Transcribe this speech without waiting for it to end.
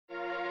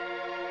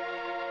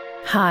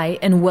Hi,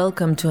 and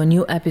welcome to a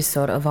new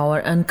episode of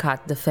our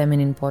Uncut the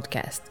Feminine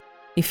podcast.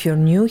 If you're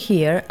new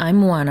here,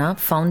 I'm Juana,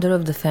 founder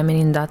of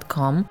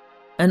thefeminine.com,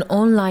 an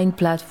online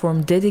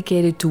platform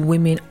dedicated to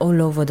women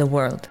all over the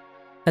world.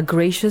 A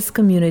gracious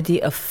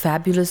community of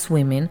fabulous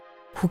women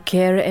who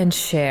care and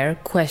share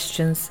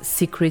questions,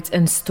 secrets,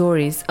 and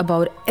stories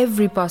about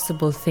every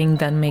possible thing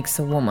that makes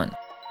a woman.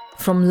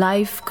 From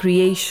life,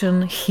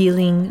 creation,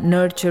 healing,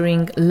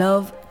 nurturing,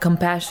 love,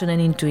 compassion,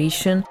 and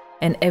intuition,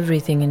 and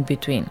everything in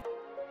between.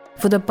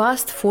 For the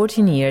past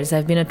 14 years,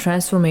 I've been a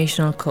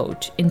transformational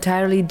coach,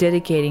 entirely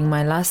dedicating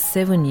my last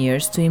 7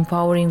 years to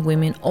empowering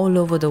women all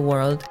over the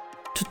world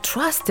to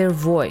trust their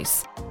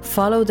voice,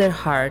 follow their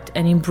heart,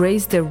 and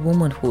embrace their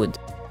womanhood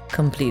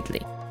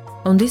completely.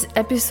 On this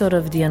episode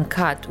of The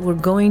Uncut, we're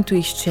going to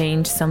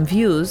exchange some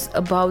views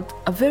about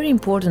a very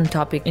important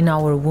topic in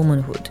our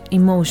womanhood,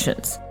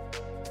 emotions.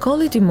 Call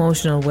it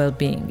emotional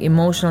well-being,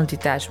 emotional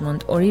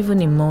detachment, or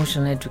even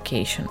emotional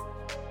education.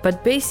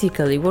 But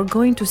basically, we're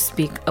going to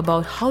speak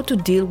about how to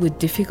deal with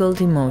difficult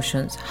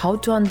emotions, how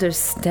to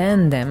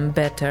understand them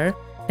better,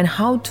 and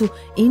how to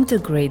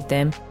integrate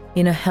them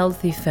in a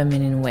healthy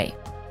feminine way.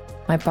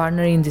 My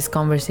partner in this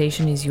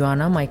conversation is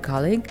Ioana, my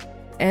colleague,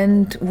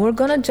 and we're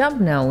gonna jump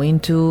now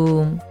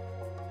into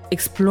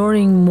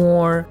exploring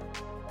more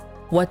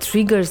what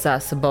triggers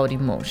us about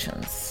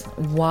emotions.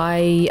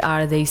 Why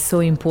are they so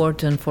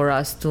important for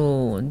us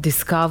to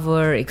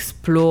discover,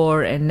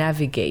 explore, and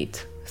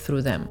navigate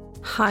through them?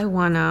 Hi,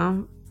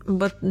 Juana,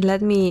 but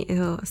let me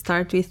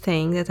start with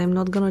saying that I'm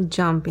not gonna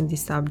jump in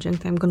this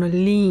subject. I'm gonna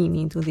lean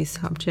into this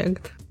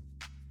subject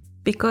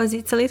because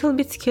it's a little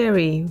bit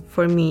scary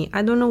for me.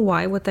 I don't know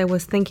why, what I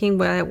was thinking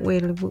while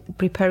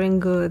preparing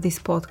this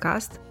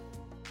podcast.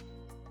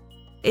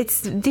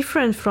 It's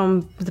different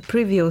from the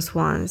previous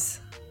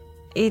ones.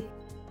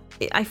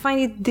 I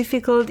find it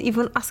difficult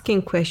even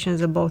asking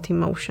questions about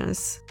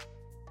emotions.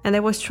 And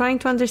I was trying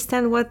to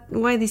understand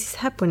why this is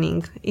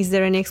happening. Is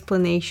there an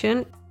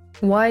explanation?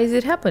 Why is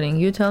it happening?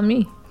 You tell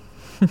me.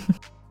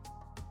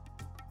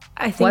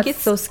 I think What's it's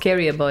so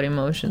scary about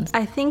emotions?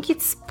 I think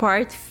it's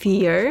part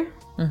fear,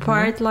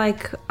 part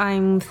like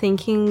I'm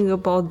thinking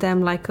about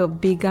them like a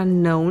big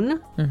unknown.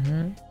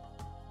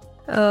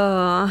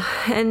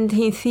 And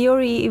in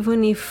theory,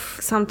 even if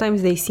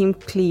sometimes they seem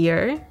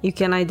clear, you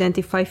can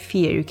identify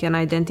fear, you can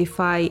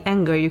identify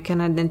anger, you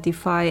can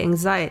identify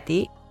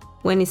anxiety.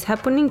 When it's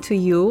happening to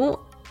you,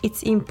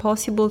 it's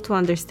impossible to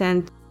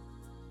understand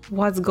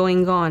what's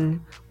going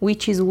on,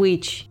 which is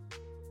which,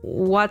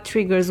 what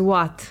triggers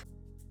what.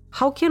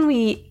 How can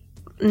we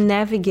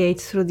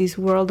navigate through this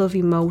world of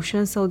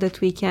emotions so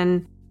that we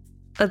can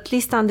at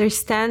least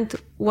understand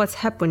what's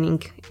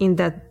happening in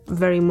that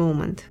very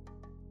moment?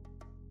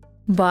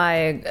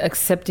 By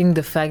accepting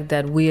the fact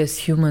that we as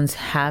humans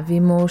have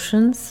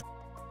emotions,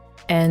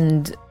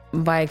 and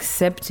by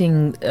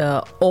accepting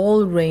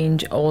all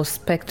range, all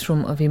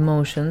spectrum of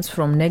emotions,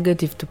 from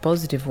negative to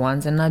positive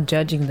ones, and not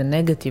judging the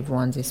negative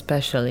ones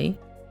especially,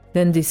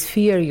 then this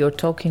fear you're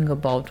talking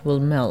about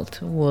will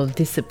melt, will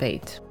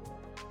dissipate.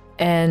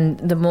 And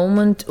the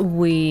moment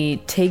we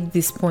take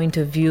this point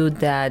of view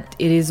that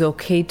it is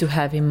okay to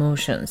have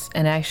emotions,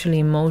 and actually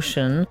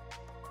emotion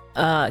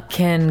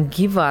can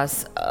give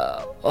us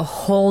a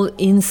whole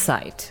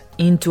insight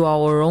into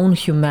our own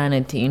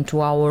humanity,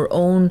 into our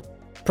own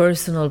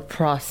personal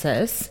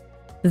process,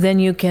 then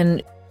you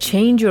can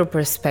change your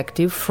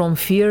perspective from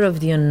fear of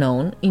the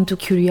unknown into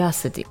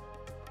curiosity.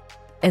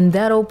 And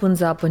that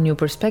opens up a new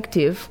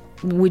perspective,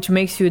 which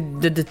makes you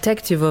the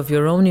detective of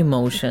your own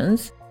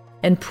emotions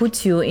and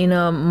puts you in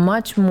a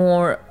much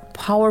more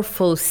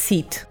powerful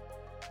seat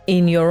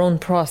in your own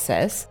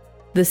process,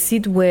 the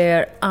seat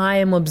where I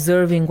am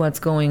observing what's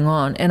going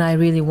on and I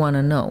really want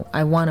to know.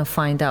 I want to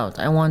find out.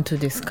 I want to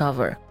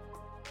discover.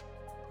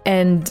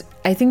 And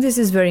I think this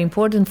is very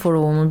important for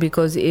a woman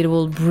because it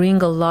will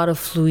bring a lot of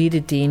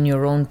fluidity in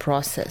your own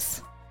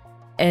process.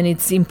 And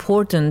it's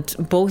important,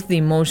 both the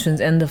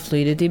emotions and the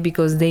fluidity,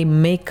 because they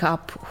make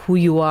up who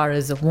you are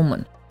as a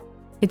woman.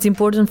 It's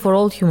important for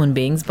all human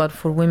beings, but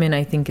for women,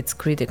 I think it's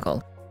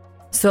critical.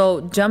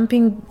 So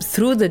jumping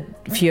through the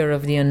fear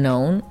of the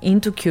unknown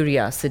into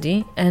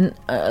curiosity and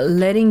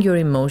letting your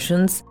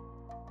emotions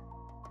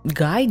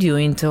guide you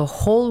into a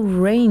whole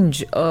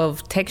range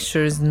of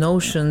textures,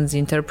 notions,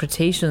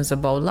 interpretations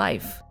about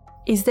life.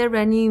 Is there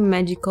any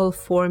magical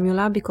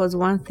formula? Because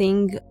one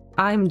thing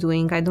I'm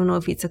doing, I don't know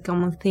if it's a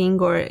common thing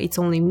or it's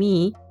only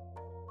me,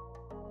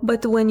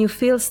 but when you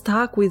feel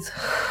stuck with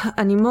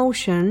an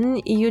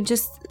emotion, you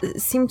just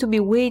seem to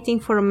be waiting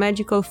for a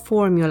magical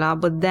formula.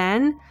 But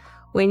then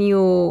when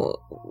you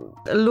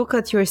look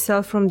at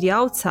yourself from the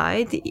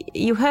outside,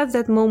 you have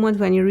that moment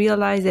when you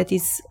realize that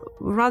it's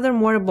rather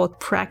more about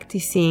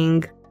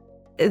practicing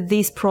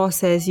this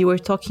process you were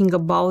talking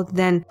about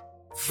than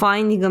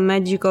finding a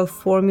magical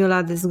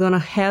formula that's gonna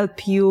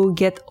help you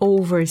get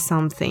over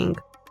something.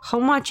 How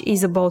much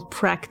is about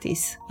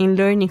practice in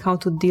learning how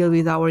to deal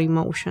with our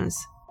emotions?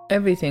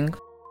 Everything.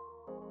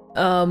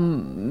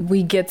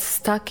 We get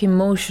stuck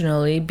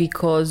emotionally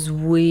because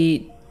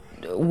we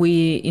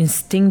we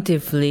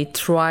instinctively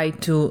try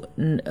to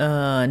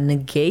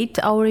negate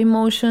our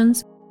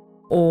emotions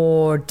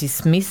or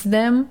dismiss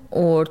them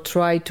or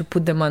try to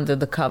put them under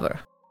the cover.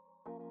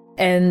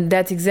 And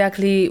that's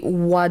exactly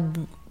what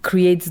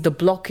creates the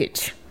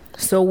blockage.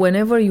 So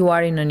whenever you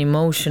are in an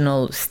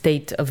emotional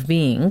state of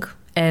being,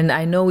 and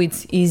I know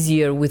it's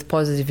easier with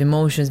positive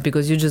emotions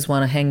because you just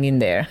want to hang in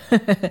there.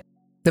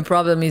 The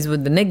problem is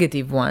with the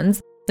negative ones.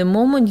 The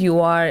moment you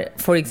are,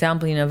 for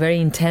example, in a very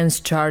intense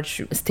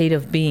charged state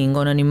of being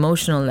on an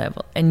emotional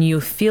level and you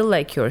feel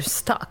like you're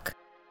stuck,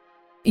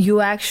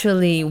 you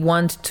actually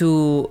want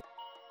to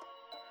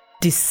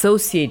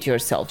dissociate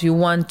yourself. You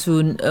want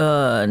to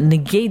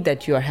negate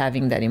that you are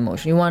having that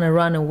emotion. You want to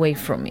run away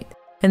from it.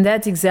 And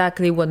that's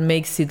exactly what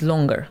makes it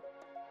longer.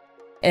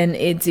 And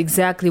it's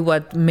exactly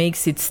what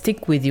makes it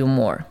stick with you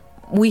more.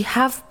 We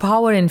have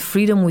power and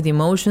freedom with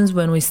emotions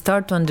when we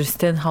start to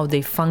understand how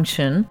they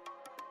function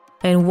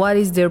and what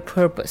is their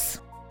purpose.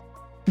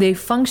 They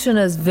function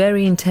as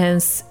very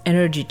intense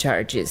energy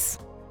charges.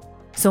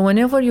 So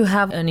whenever you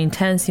have an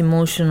intense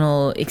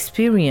emotional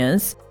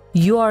experience,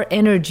 your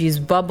energy is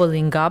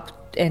bubbling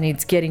up and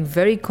it's getting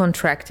very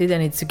contracted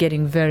and it's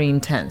getting very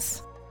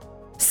intense.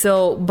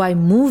 So by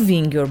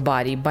moving your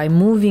body, by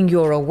moving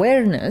your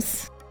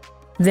awareness,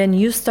 then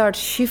you start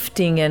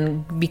shifting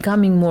and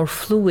becoming more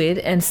fluid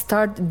and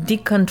start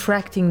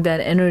decontracting that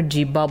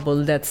energy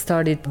bubble that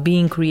started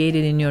being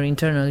created in your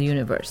internal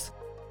universe.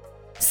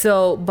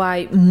 So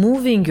by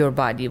moving your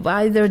body,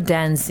 by either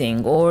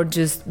dancing or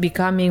just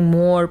becoming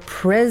more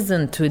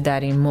present to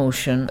that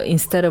emotion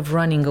instead of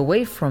running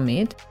away from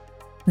it,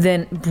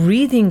 then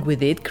breathing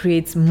with it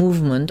creates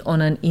movement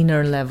on an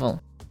inner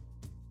level.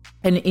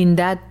 And in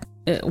that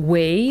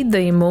way,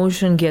 the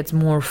emotion gets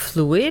more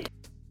fluid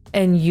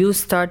and you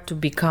start to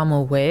become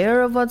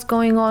aware of what's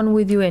going on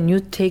with you and you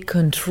take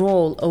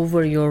control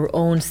over your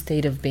own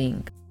state of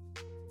being.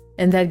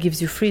 And that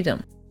gives you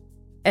freedom.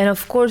 And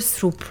of course,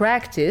 through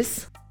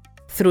practice,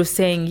 through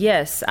saying,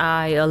 yes,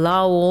 I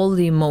allow all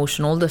the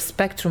emotion, all the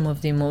spectrum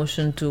of the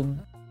emotion to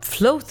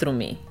flow through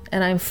me.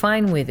 And I'm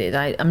fine with it.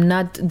 I'm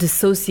not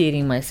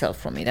dissociating myself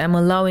from it. I'm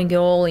allowing it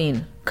all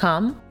in.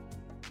 Come.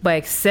 By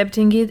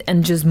accepting it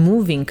and just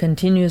moving,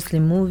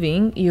 continuously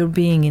moving, you're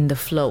being in the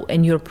flow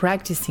and you're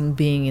practicing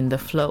being in the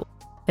flow.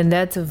 And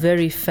that's a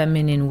very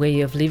feminine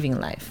way of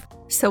living life.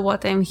 So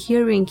what I'm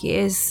hearing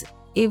is,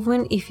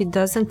 even if it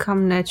doesn't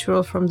come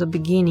natural from the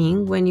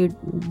beginning, when you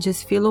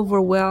just feel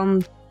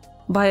overwhelmed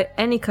by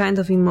any kind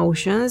of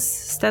emotions,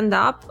 stand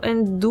up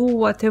and do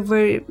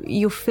whatever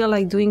you feel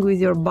like doing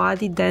with your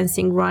body,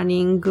 dancing,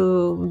 running,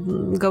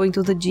 going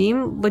to the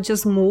gym, but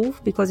just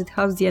move because it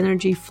helps the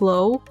energy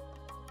flow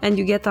and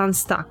you get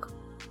unstuck.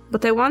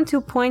 But I want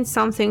to point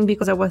something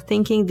because I was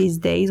thinking these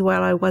days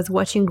while I was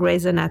watching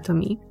Grey's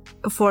Anatomy.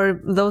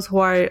 For those who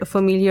are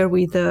familiar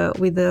with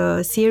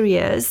the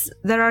series,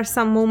 there are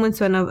some moments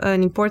when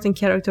an important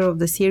character of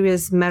the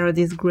series,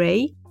 Meredith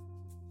Grey,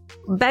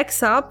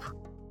 backs up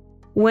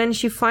when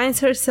she finds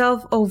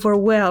herself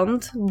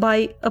overwhelmed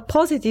by a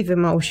positive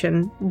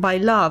emotion, by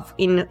love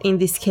in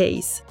this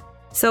case.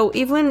 So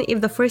even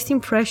if the first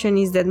impression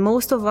is that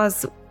most of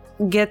us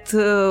get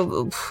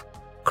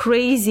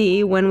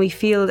crazy when we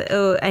feel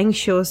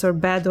anxious or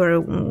bad, or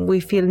we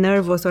feel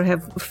nervous, or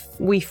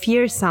we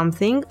fear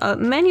something,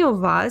 many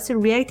of us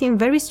react in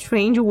very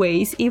strange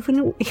ways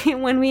even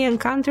when we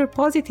encounter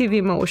positive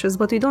emotions,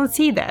 but we don't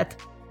see that.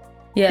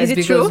 Yes, is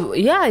it true?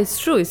 Yeah, it's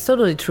true. It's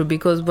totally true,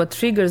 because what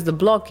triggers the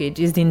blockage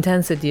is the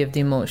intensity of the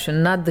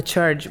emotion, not the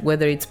charge,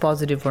 whether it's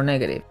positive or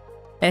negative.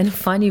 And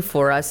funny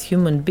for us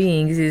human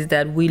beings is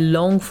that we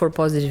long for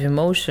positive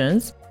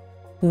emotions.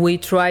 We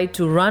try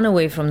to run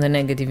away from the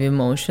negative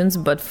emotions,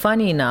 but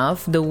funny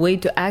enough, the way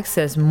to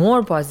access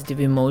more positive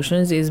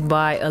emotions is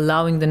by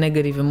allowing the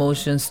negative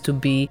emotions to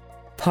be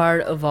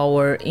part of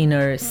our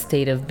inner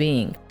state of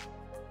being.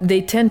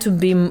 They tend to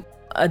be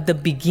at the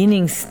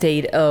beginning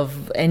state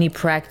of any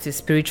practice,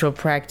 spiritual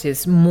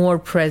practice, more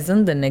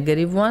present than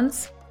negative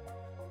ones.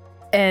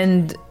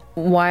 And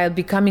while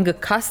becoming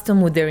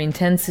accustomed with their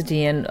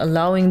intensity and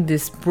allowing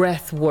this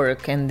breath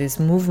work and this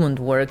movement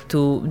work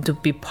to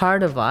be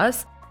part of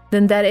us,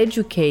 then that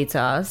educates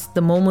us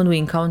the moment we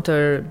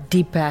encounter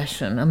deep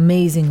passion,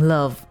 amazing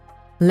love,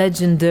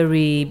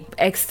 legendary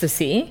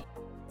ecstasy,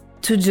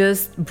 to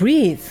just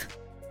breathe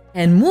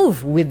and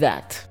move with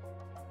that.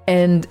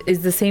 And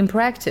it's the same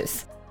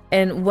practice.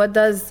 And what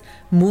does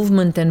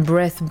movement and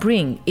breath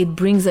bring? It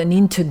brings an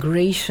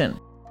integration.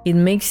 It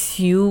makes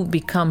you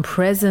become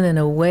present and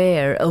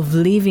aware of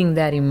living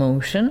that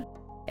emotion.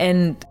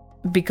 And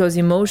because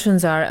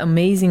emotions are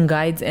amazing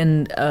guides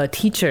and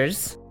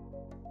teachers,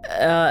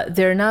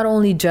 they're not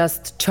only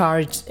just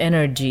charged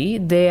energy,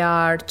 they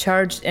are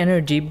charged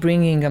energy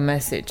bringing a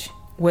message,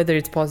 whether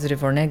it's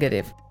positive or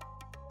negative.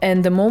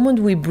 And the moment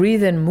we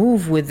breathe and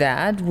move with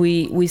that,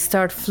 we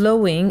start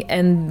flowing,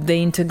 and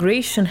the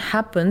integration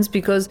happens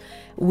because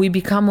we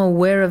become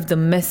aware of the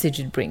message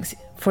it brings.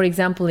 For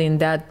example, in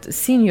that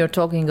scene you're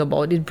talking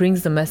about, it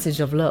brings the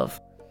message of love.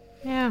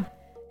 Yeah.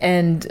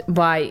 And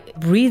by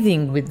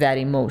breathing with that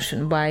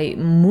emotion, by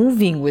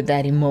moving with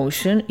that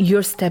emotion,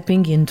 you're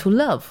stepping into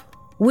love,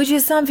 which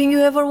is something you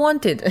ever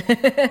wanted.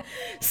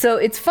 So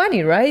it's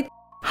funny, right?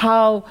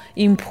 How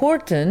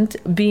important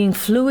being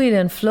fluid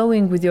and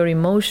flowing with your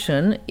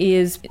emotion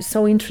is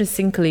so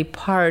intrinsically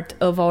part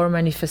of our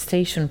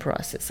manifestation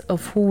process,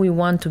 of who we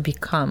want to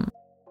become,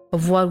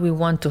 of what we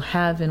want to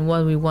have and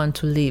what we want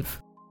to live.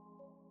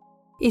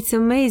 It's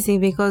amazing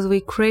because we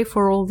crave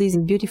for all these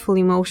beautiful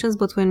emotions,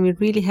 but when we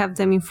really have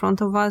them in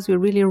front of us, we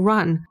really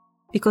run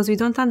because we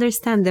don't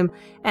understand them.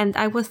 And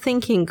I was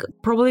thinking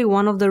probably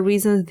one of the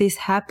reasons this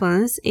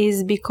happens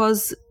is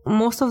because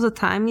most of the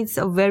time it's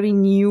a very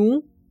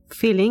new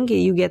feeling.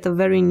 You get a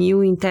very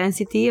new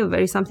intensity, a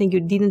very something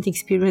you didn't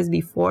experience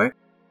before.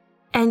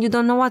 And you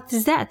don't know what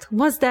is that?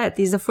 What's that?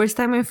 Is the first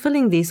time I'm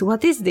feeling this?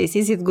 What is this?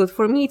 Is it good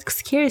for me? It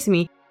scares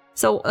me.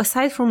 So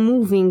aside from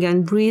moving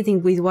and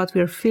breathing with what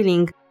we're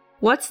feeling,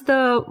 what's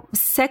the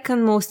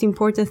second most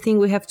important thing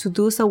we have to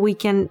do so we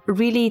can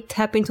really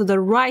tap into the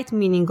right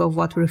meaning of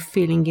what we're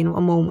feeling in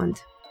a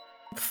moment?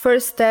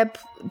 First step,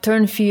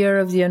 turn fear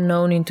of the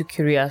unknown into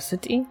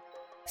curiosity.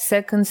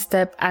 Second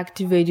step,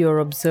 activate your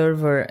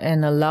observer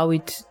and allow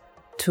it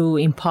to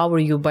empower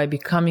you by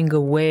becoming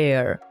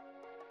aware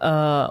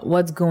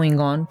what's going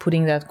on,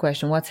 putting that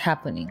question, what's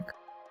happening,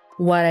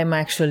 what I'm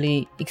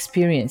actually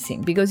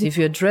experiencing. Because if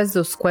you address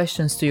those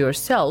questions to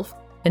yourself,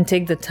 and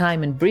take the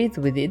time and breathe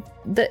with it,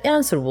 the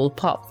answer will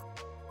pop.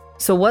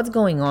 So what's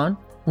going on?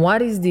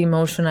 What is the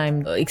emotion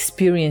I'm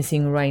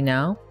experiencing right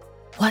now?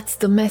 What's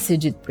the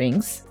message it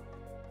brings?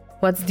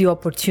 What's the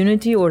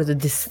opportunity or the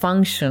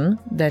dysfunction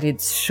that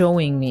it's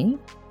showing me?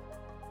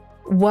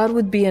 What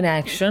would be an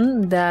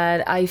action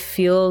that I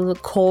feel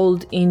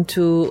called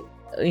into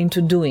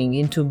doing,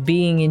 into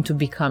being, into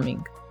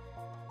becoming?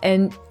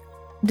 And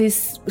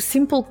these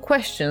simple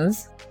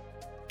questions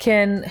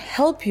can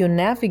help you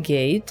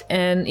navigate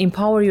and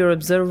empower your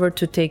observer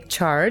to take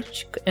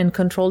charge and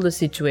control the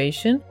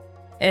situation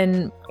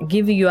and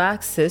give you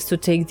access to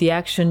take the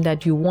action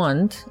that you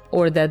want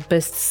or that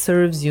best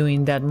serves you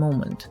in that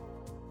moment.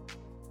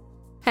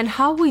 And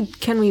how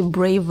can we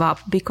brave up?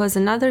 Because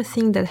another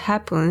thing that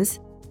happens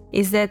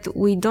is that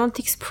we don't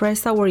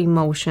express our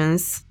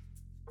emotions.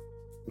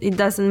 It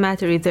doesn't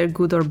matter if they're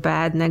good or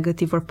bad,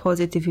 negative or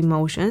positive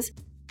emotions,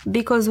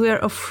 because we are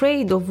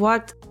afraid of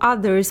what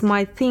others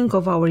might think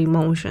of our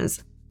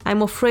emotions.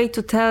 I'm afraid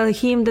to tell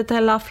him that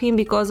I love him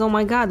because, oh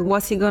my God,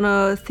 what's he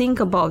gonna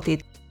think about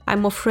it?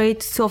 I'm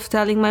afraid of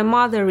telling my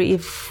mother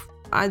if,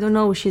 I don't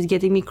know, she's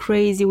getting me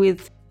crazy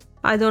with,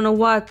 I don't know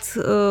what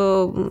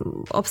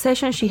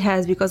obsession she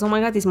has because, oh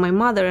my God, it's my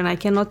mother and I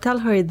cannot tell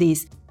her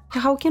this.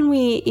 How can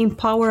we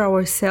empower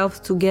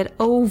ourselves to get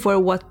over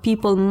what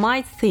people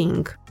might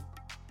think?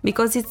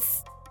 Because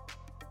it's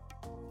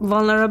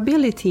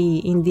vulnerability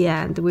in the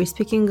end. We're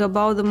speaking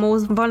about the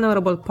most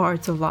vulnerable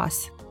parts of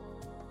us.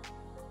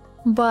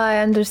 By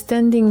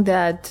understanding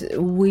that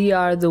we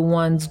are the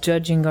ones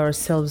judging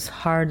ourselves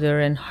harder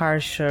and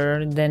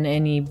harsher than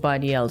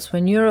anybody else.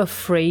 When you're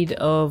afraid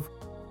of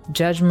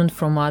judgment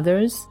from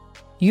others,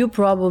 you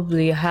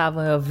probably have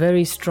a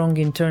very strong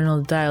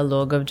internal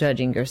dialogue of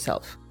judging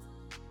yourself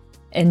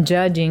and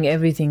judging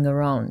everything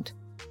around.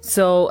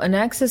 So an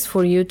access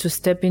for you to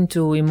step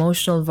into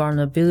emotional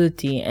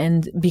vulnerability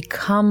and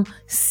become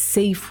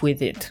safe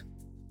with it.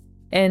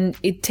 And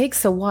it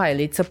takes a while.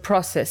 It's a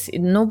process.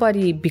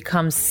 Nobody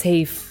becomes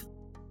safe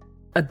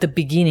at the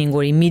beginning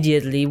or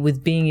immediately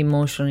with being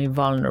emotionally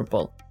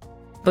vulnerable.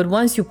 But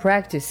once you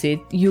practice it,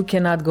 you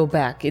cannot go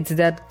back. It's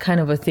that kind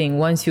of a thing.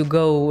 Once you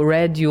go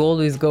red, you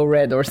always go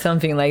red or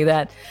something like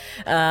that.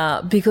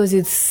 Because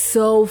it's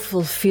so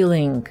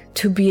fulfilling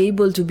to be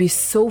able to be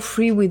so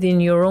free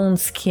within your own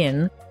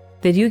skin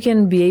that you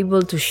can be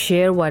able to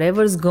share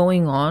whatever's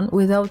going on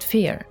without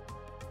fear.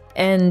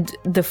 And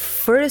the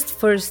first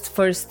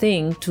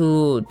thing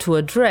to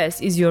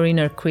address is your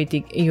inner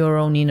critic, your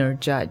own inner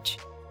judge.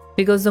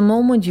 Because the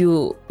moment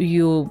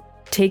you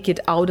take it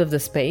out of the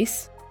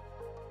space,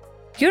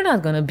 you're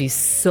not going to be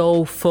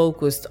so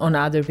focused on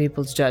other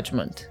people's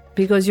judgment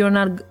because you're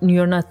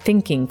not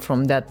thinking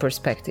from that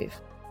perspective.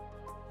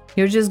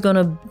 You're just going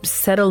to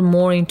settle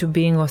more into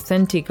being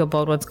authentic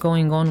about what's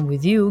going on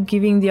with you,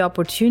 giving the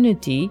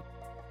opportunity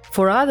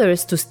for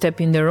others to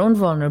step in their own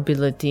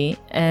vulnerability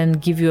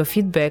and give you a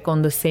feedback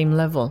on the same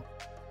level.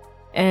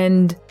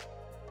 And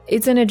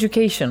it's an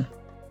education.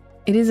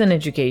 It is an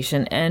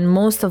education. And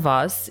most of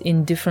us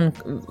in different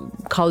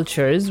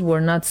cultures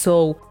were not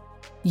so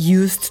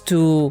used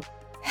to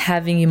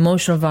having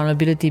emotional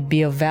vulnerability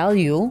be a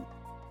value.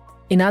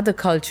 In other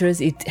cultures,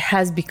 it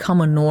has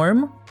become a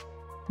norm,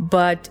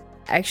 but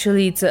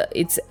actually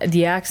it's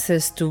the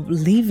access to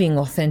living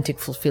authentic,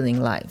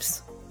 fulfilling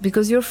lives.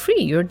 Because you're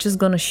free, you're just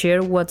going to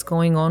share what's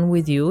going on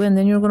with you, and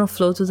then you're going to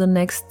flow to the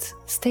next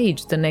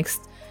stage, the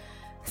next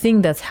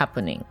thing that's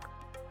happening.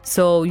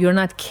 So you're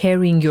not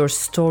carrying your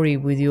story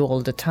with you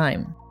all the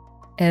time.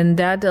 And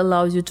that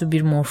allows you to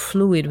be more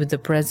fluid with the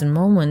present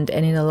moment,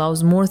 and it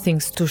allows more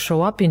things to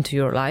show up into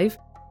your life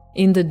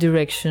in the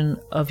direction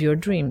of your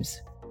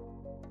dreams.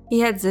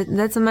 Yeah,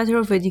 that's a matter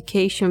of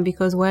education,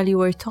 because while you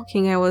were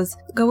talking, I was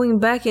going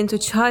back into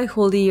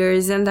childhood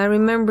years, and I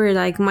remember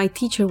like my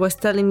teacher was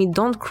telling me,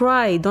 don't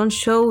cry, don't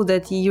show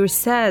that you're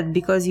sad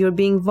because you're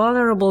being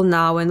vulnerable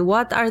now, and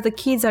what are the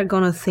kids are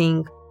gonna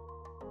think?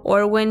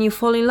 Or when you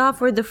fall in love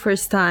for the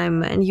first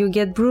time and you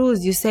get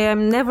bruised, you say,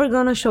 I'm never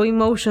gonna show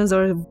emotions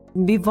or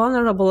be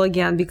vulnerable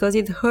again because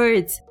it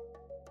hurts.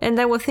 And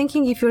I was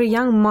thinking, if you're a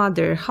young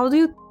mother, how do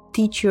you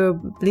teach your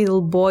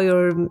little boy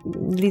or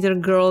little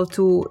girl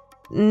to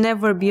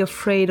never be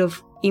afraid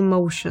of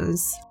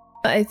emotions?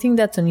 I think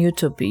that's an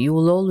utopia. You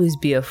will always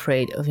be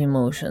afraid of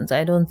emotions.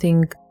 I don't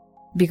think,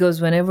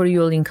 because whenever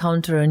you'll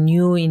encounter a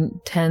new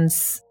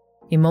intense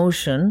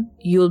emotion,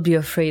 you'll be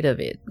afraid of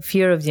it.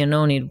 Fear of the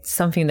unknown is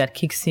something that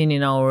kicks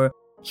in our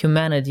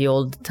humanity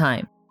all the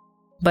time.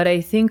 But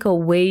I think a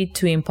way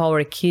to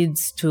empower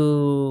kids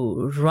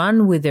to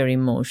run with their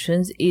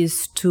emotions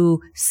is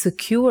to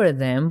secure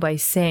them by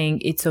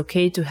saying it's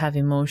okay to have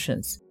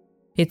emotions.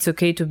 It's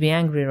okay to be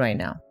angry right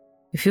now.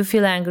 If you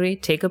feel angry,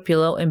 take a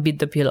pillow and beat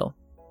the pillow.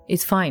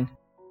 It's fine.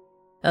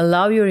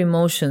 Allow your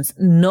emotions,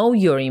 know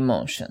your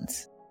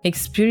emotions.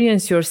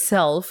 Experience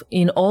yourself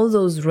in all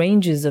those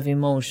ranges of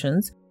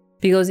emotions,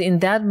 because in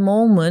that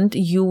moment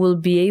you will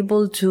be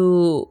able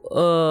to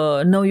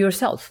know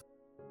yourself.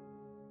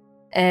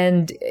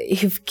 And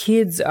if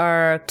kids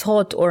are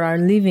taught or are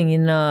living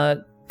in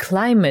a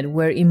climate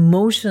where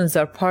emotions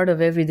are part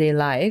of everyday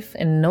life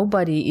and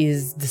nobody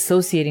is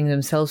dissociating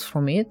themselves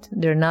from it,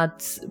 they're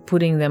not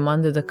putting them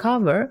under the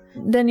cover,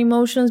 then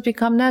emotions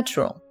become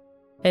natural.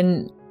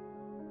 And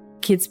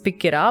kids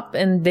pick it up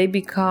and they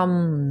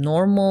become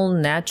normal,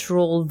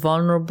 natural,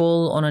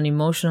 vulnerable on an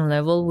emotional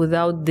level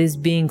without this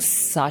being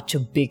such a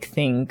big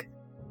thing.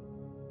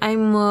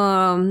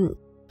 I'm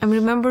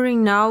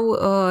remembering now,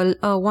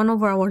 one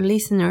of our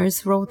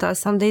listeners wrote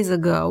us some days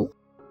ago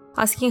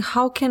asking,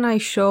 how can I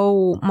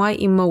show my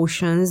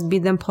emotions, be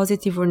them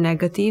positive or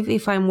negative,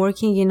 if I'm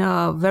working in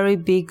a very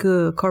big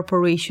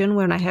corporation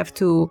when I have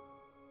to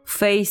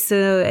face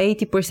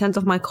 80%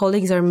 of my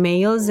colleagues are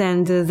males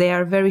and they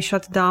are very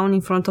shut down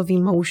in front of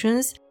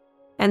emotions,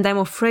 and I'm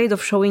afraid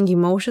of showing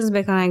emotions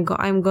because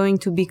I'm going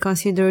to be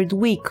considered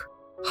weak.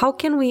 How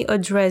can we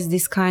address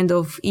this kind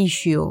of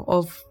issue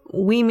of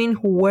women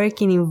who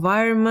work in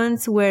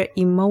environments where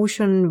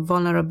emotion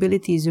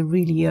vulnerability is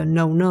really a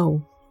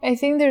no-no? I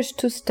think there's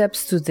 2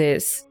 steps to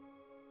this.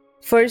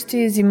 First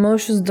is,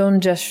 emotions don't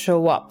just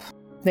show up.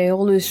 They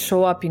always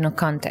show up in a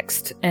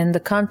context, and the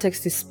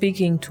context is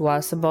speaking to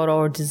us about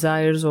our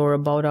desires or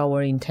about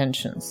our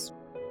intentions.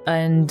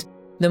 And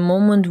the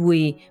moment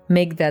we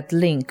make that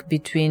link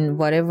between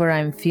whatever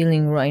I'm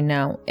feeling right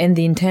now and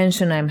the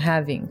intention I'm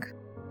having,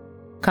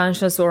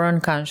 conscious or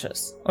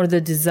unconscious, or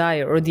the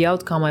desire or the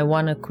outcome I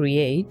want to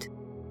create,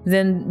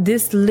 then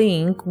this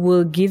link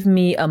will give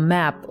me a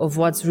map of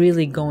what's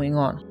really going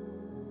on.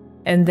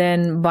 And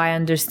then by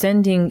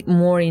understanding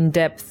more in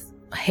depth,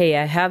 hey,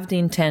 I have the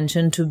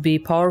intention to be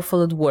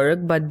powerful at work,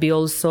 but be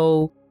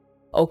also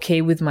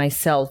okay with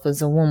myself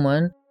as a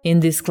woman in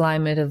this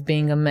climate of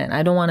being a man.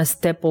 I don't want to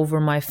step over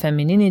my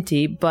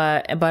femininity,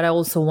 but I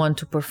also want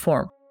to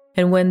perform.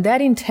 And when that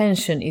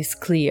intention is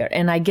clear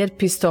and I get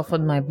pissed off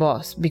at my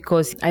boss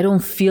because I don't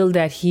feel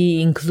that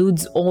he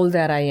includes all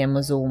that I am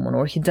as a woman,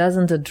 or he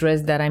doesn't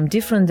address that I'm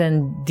different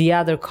than the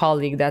other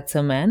colleague that's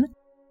a man,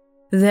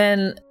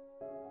 then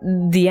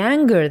the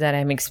anger that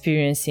I'm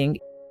experiencing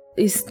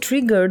is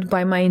triggered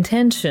by my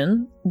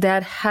intention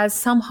that has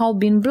somehow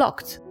been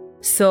blocked.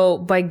 So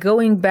by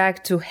going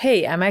back to,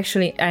 hey, I'm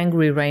actually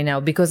angry right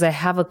now because I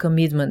have a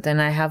commitment and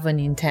I have an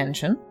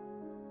intention,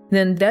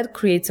 then that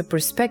creates a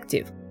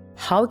perspective.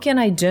 How can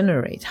I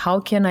generate, how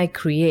can I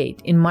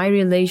create in my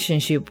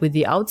relationship with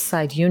the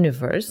outside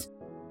universe?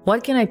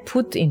 What can I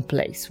put in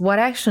place? What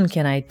action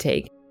can I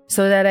take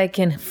so that I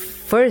can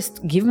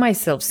first give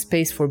myself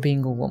space for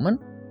being a woman,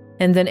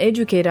 and then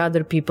educate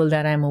other people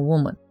that I'm a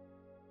woman,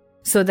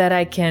 so that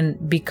I can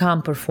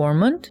become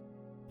performant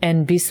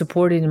and be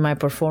supported in my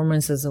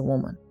performance as a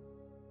woman.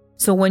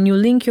 So when you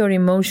link your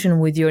emotion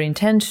with your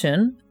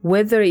intention,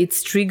 whether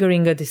it's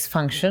triggering a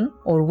dysfunction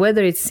or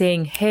whether it's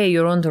saying, hey,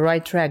 you're on the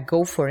right track,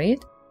 go for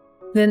it,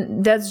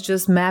 then that's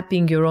just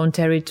mapping your own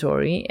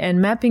territory.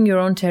 And mapping your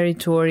own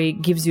territory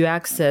gives you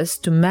access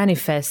to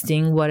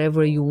manifesting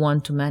whatever you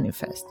want to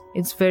manifest.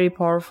 It's very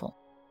powerful.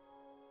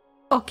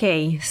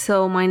 Okay,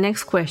 so my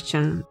next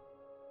question.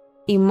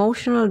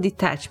 Emotional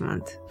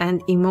detachment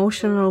and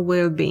emotional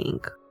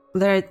well-being.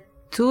 There are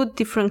 2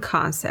 different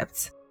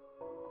concepts.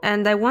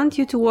 And I want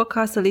you to walk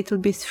us a little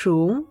bit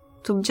through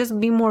to just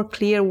be more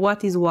clear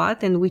what is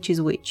what and which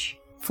is which.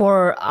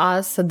 For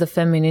us at the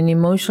feminine,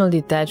 emotional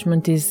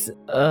detachment is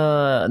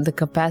the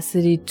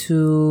capacity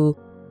to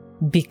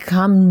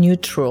become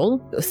neutral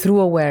through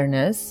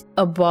awareness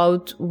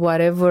about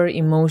whatever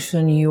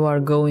emotion you are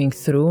going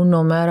through,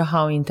 no matter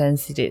how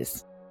intense it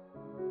is.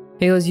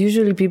 Because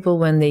usually people,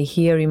 when they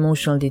hear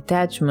emotional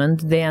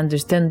detachment, they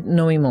understand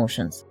no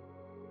emotions.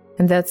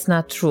 And that's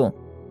not true.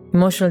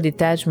 Emotional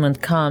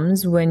detachment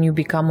comes when you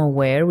become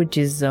aware, which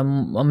is a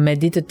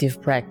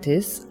meditative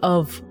practice,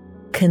 of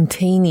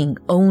containing,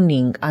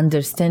 owning,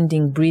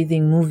 understanding,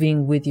 breathing,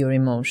 moving with your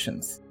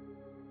emotions.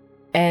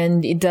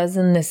 And it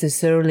doesn't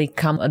necessarily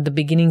come at the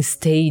beginning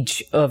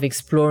stage of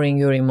exploring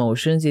your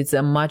emotions. It's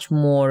a much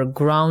more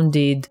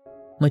grounded,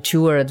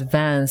 mature,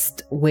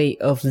 advanced way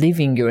of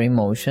living your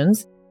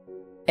emotions.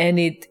 And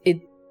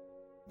it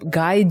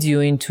guides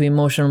you into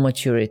emotional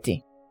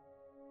maturity,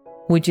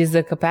 which is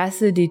the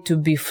capacity to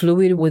be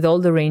fluid with all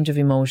the range of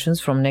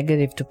emotions from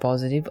negative to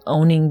positive,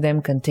 owning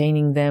them,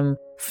 containing them,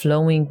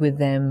 flowing with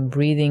them,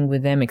 breathing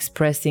with them,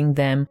 expressing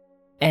them,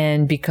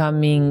 and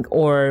becoming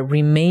or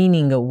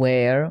remaining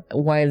aware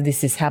while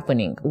this is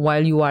happening,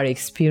 while you are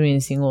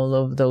experiencing all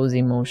of those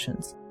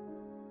emotions.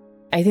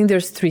 I think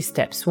there's 3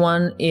 steps.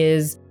 One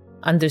is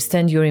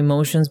understand your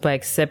emotions by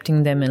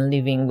accepting them and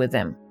living with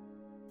them.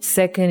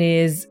 Second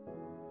is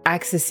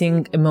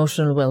accessing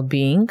emotional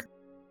well-being,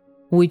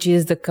 which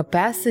is the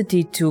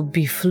capacity to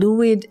be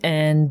fluid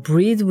and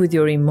breathe with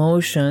your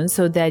emotions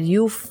so that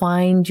you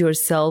find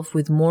yourself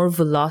with more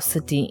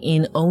velocity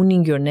in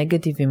owning your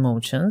negative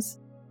emotions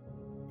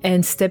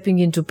and stepping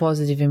into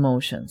positive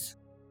emotions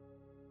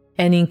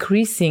and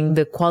increasing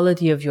the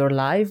quality of your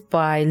life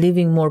by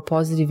living more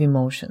positive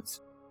emotions.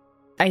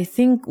 I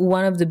think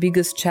one of the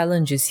biggest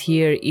challenges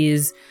here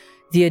is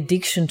the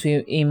addiction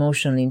to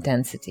emotional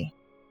intensity.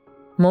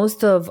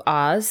 Most of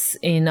us,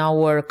 in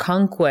our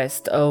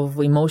conquest of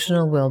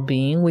emotional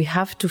well-being, we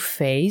have to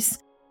face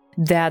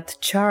that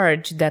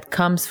charge that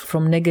comes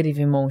from negative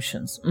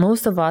emotions.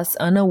 Most of us,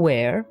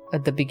 unaware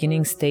at the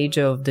beginning stage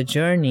of the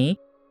journey,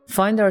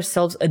 find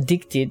ourselves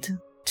addicted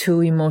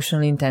to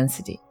emotional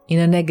intensity in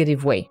a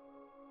negative way.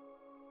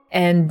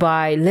 And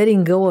by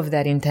letting go of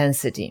that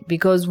intensity,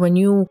 because when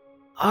you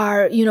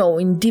are,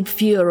 in deep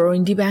fear or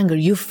in deep anger,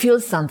 you feel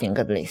something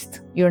at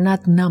least. You're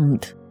not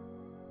numbed.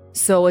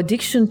 So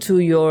addiction to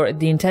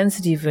the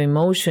intensity of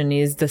emotion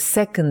is the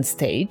second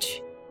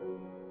stage,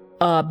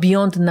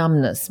 beyond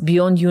numbness,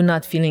 beyond you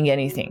not feeling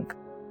anything.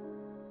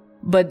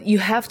 But you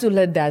have to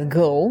let that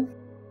go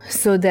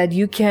so that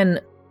you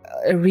can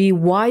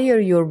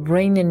rewire your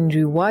brain and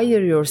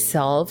rewire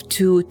yourself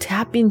to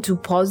tap into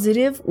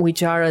positive,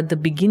 which are at the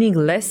beginning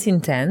less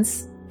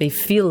intense. They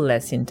feel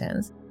less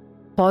intense.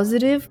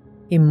 Positive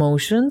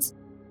emotions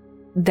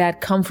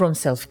that come from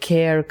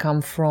self-care,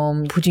 come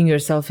from putting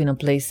yourself in a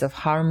place of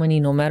harmony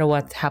no matter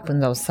what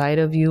happens outside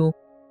of you,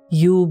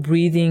 you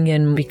breathing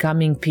and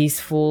becoming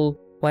peaceful,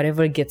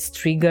 whatever gets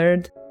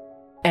triggered.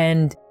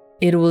 And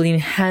it will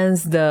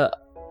enhance the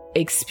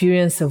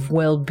experience of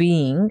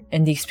well-being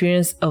and the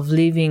experience of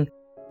living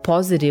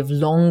positive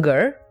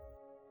longer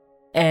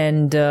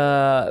and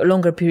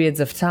longer periods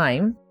of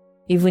time,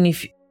 even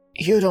if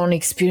you don't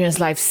experience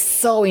life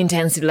so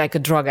intensely like a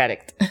drug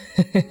addict.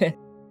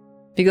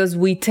 Because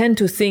we tend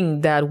to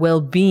think that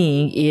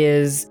well-being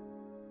is,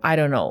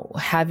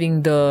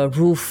 having the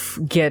roof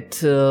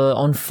get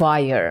on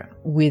fire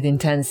with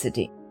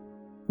intensity.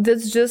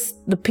 That's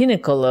just the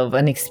pinnacle of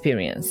an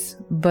experience.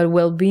 But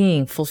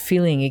well-being,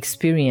 fulfilling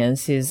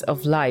experiences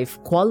of life,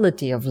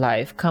 quality of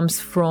life, comes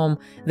from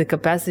the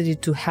capacity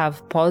to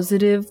have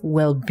positive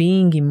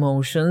well-being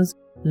emotions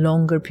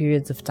longer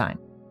periods of time.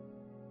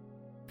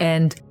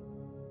 And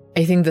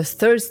I think the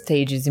third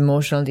stage is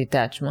emotional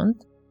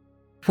detachment.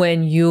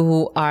 When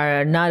you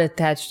are not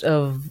attached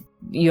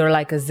you're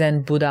like a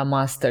Zen Buddha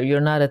master.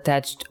 You're not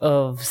attached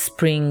of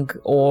spring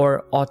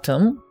or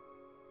autumn,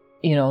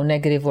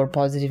 negative or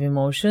positive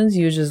emotions.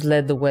 You just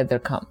let the weather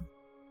come.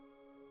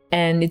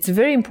 And it's a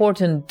very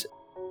important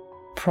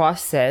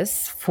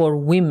process for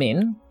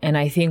women. And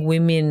I think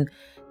women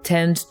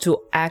tend to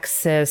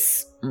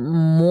access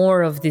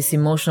more of this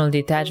emotional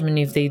detachment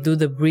if they do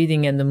the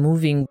breathing and the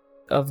moving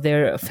of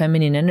their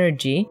feminine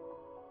energy.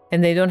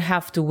 And they don't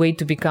have to wait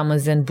to become a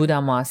Zen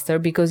Buddha master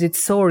because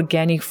it's so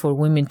organic for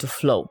women to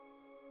flow.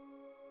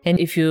 And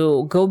if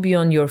you go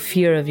beyond your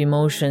fear of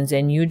emotions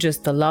and you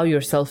just allow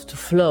yourself to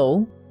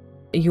flow,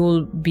 you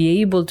will be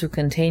able to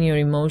contain your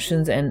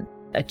emotions and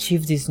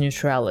achieve this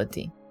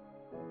neutrality,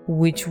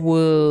 which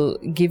will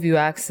give you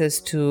access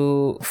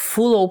to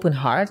full open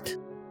heart,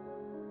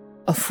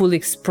 a full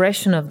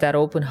expression of that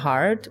open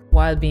heart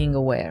while being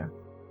aware.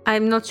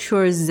 I'm not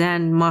sure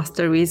Zen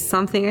master is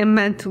something I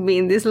meant to be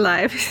in this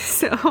life.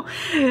 So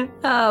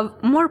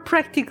more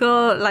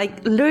practical,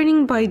 like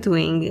learning by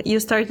doing.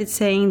 You started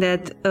saying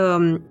that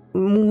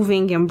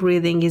moving and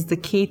breathing is the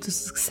key to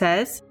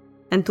success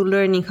and to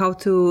learning how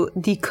to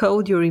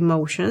decode your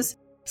emotions.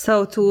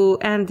 So to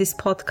end this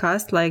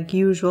podcast, like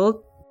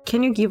usual,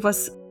 can you give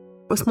us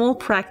a small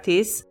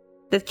practice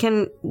that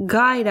can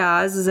guide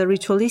us as a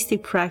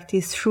ritualistic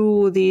practice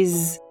through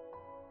this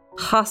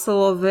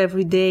hustle of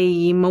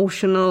everyday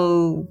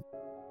emotional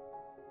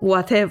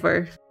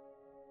whatever?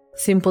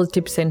 Simple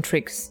tips and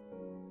tricks.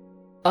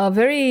 A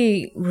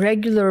very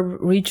regular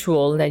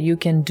ritual that you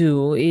can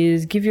do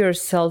is give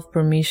yourself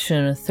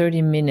permission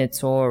 30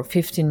 minutes or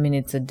 15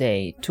 minutes a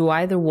day to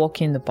either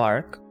walk in the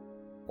park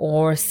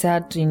or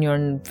sit in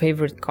your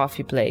favorite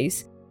coffee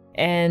place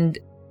and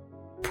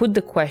put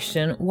the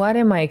question, what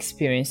am I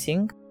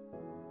experiencing?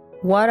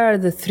 what are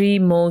the 3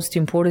 most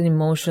important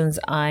emotions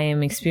I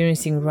am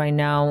experiencing right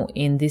now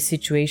in these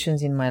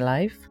situations in my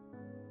life?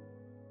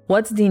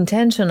 What's the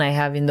intention I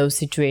have in those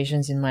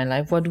situations in my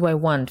life? What do I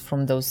want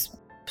from those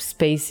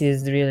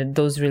spaces,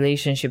 those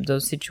relationships,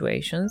 those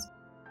situations?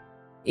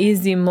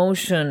 Is the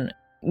emotion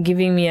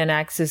giving me an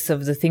access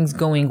of the things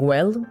going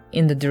well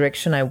in the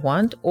direction I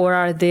want, or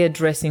are they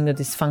addressing a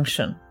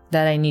dysfunction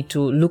that I need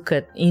to look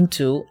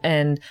into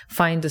and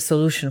find a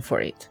solution for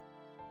it?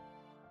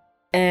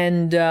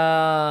 And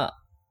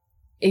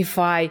if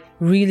I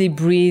really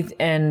breathe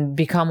and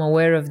become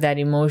aware of that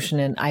emotion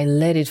and I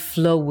let it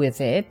flow with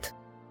it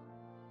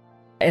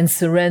and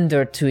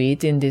surrender to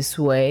it in this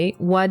way,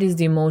 what is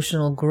the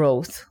emotional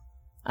growth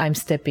I'm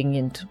stepping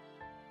into?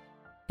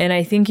 And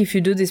I think if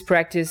you do this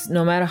practice,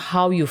 no matter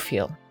how you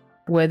feel,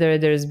 whether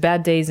there's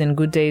bad days and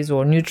good days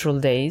or neutral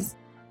days,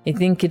 I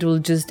think it will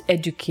just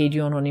educate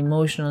you on an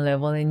emotional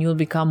level, and you'll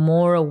become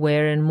more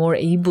aware and more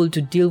able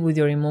to deal with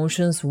your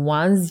emotions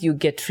once you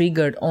get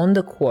triggered on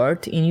the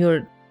court in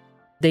your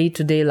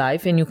day-to-day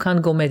life and you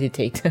can't go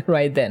meditate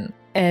right then.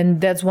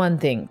 And that's one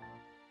thing.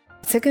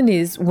 Second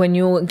is, when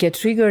you get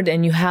triggered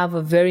and you have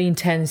a very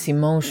intense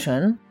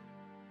emotion,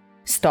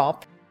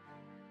 stop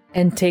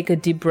and take a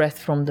deep breath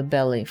from the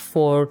belly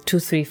for 2,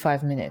 3,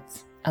 5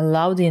 minutes.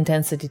 Allow the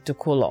intensity to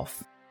cool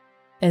off.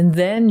 And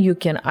then you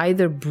can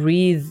either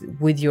breathe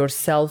with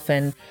yourself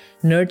and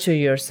nurture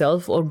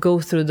yourself or go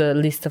through the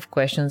list of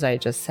questions I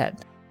just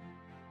said.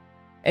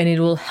 And it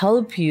will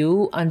help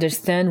you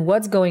understand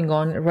what's going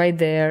on right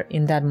there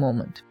in that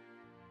moment.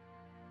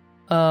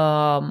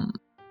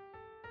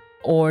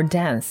 Or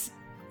dance,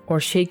 or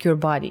shake your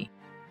body,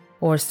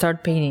 or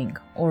start painting,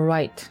 or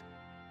write,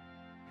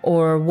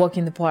 or walk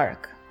in the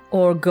park,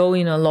 or go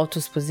in a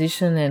lotus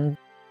position and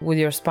with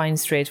your spine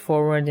straight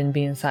forward and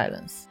be in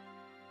silence.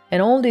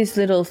 And all these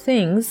little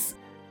things,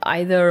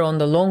 either on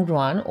the long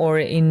run or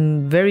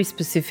in very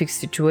specific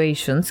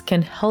situations,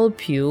 can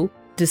help you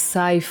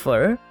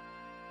decipher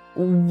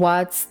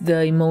what's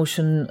the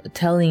emotion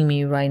telling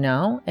me right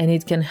now, and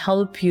it can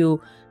help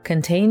you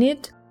contain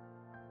it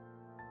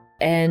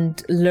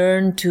and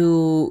learn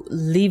to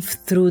live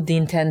through the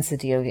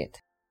intensity of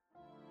it.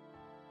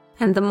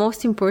 And the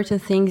most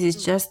important thing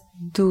is just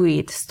do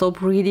it.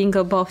 Stop reading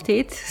about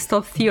it,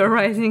 stop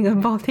theorizing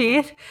about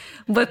it,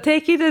 but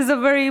take it as a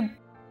very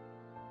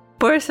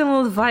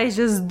personal advice.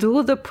 Just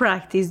do the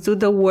practice, do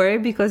the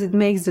work, because it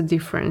makes the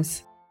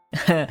difference.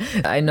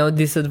 I know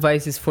this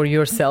advice is for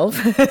yourself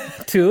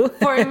too.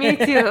 For me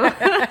too.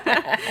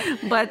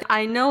 But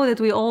I know that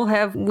we all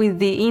have, with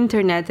the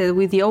internet and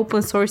with the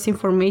open source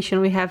information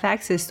we have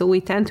access to,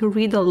 we tend to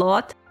read a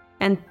lot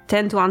and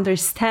tend to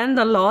understand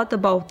a lot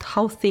about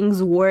how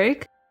things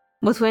work.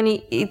 But when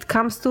it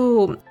comes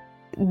to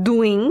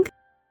doing,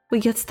 we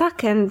get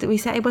stuck and we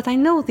say, but I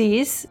know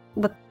this,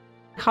 but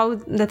how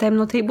that I'm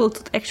not able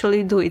to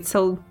actually do it.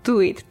 So do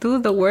it, do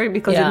the work,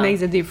 because it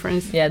makes a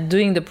difference. Yeah,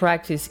 doing the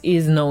practice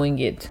is knowing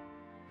it.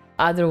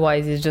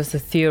 Otherwise, it's just a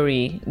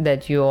theory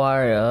that you're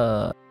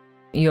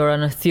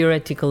on a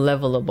theoretical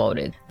level about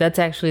it. That's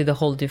actually the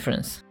whole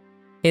difference.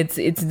 It's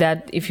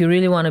that if you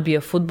really want to be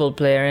a football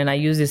player, and I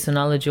use this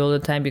analogy all the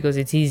time because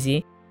it's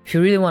easy. If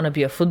you really want to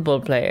be a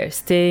football player,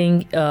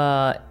 staying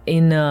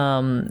in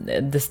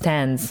the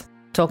stands,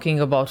 talking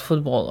about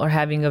football or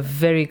having a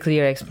very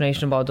clear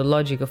explanation about the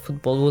logic of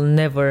football will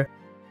never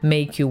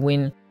make you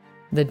win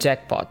the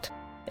jackpot.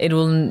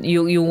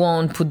 You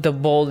won't put the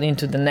ball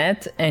into the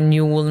net and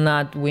you will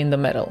not win the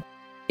medal.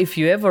 If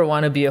you ever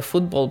want to be a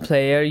football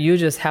player, you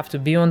just have to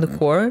be on the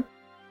court,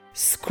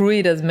 screw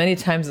it as many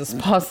times as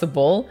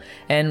possible,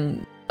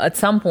 and at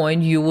some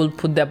point you will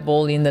put that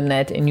ball in the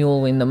net and you will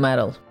win the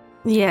medal.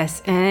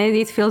 Yes, and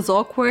it feels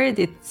awkward,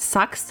 it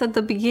sucks at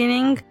the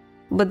beginning,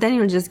 but then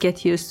you'll just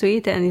get used to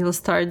it and you'll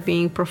start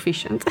being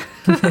proficient.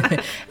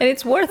 And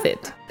it's worth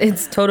it.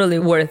 It's totally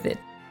worth it.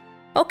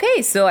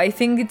 Okay, so I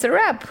think it's a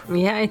wrap.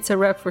 Yeah, it's a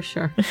wrap for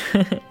sure.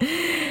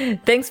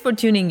 Thanks for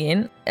tuning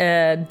in.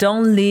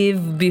 Don't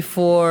leave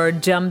before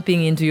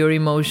jumping into your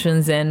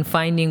emotions and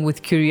finding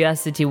with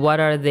curiosity what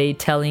are they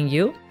telling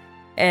you.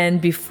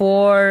 And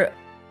before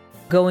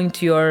going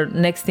to your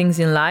next things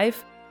in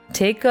life,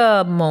 take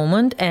a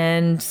moment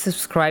and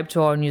subscribe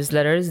to our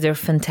newsletters. They're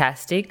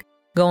fantastic.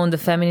 Go on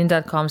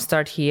thefeminine.com,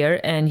 start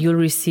here, and you'll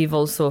receive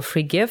also a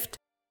free gift.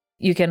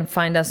 You can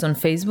find us on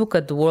Facebook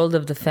at The World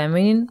of the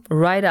Feminine.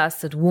 Write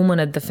us at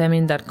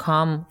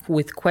woman@thefeminine.com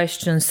with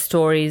questions,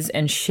 stories,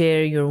 and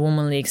share your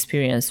womanly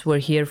experience. We're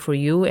here for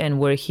you and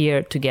we're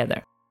here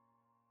together.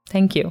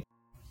 Thank you.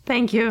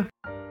 Thank you.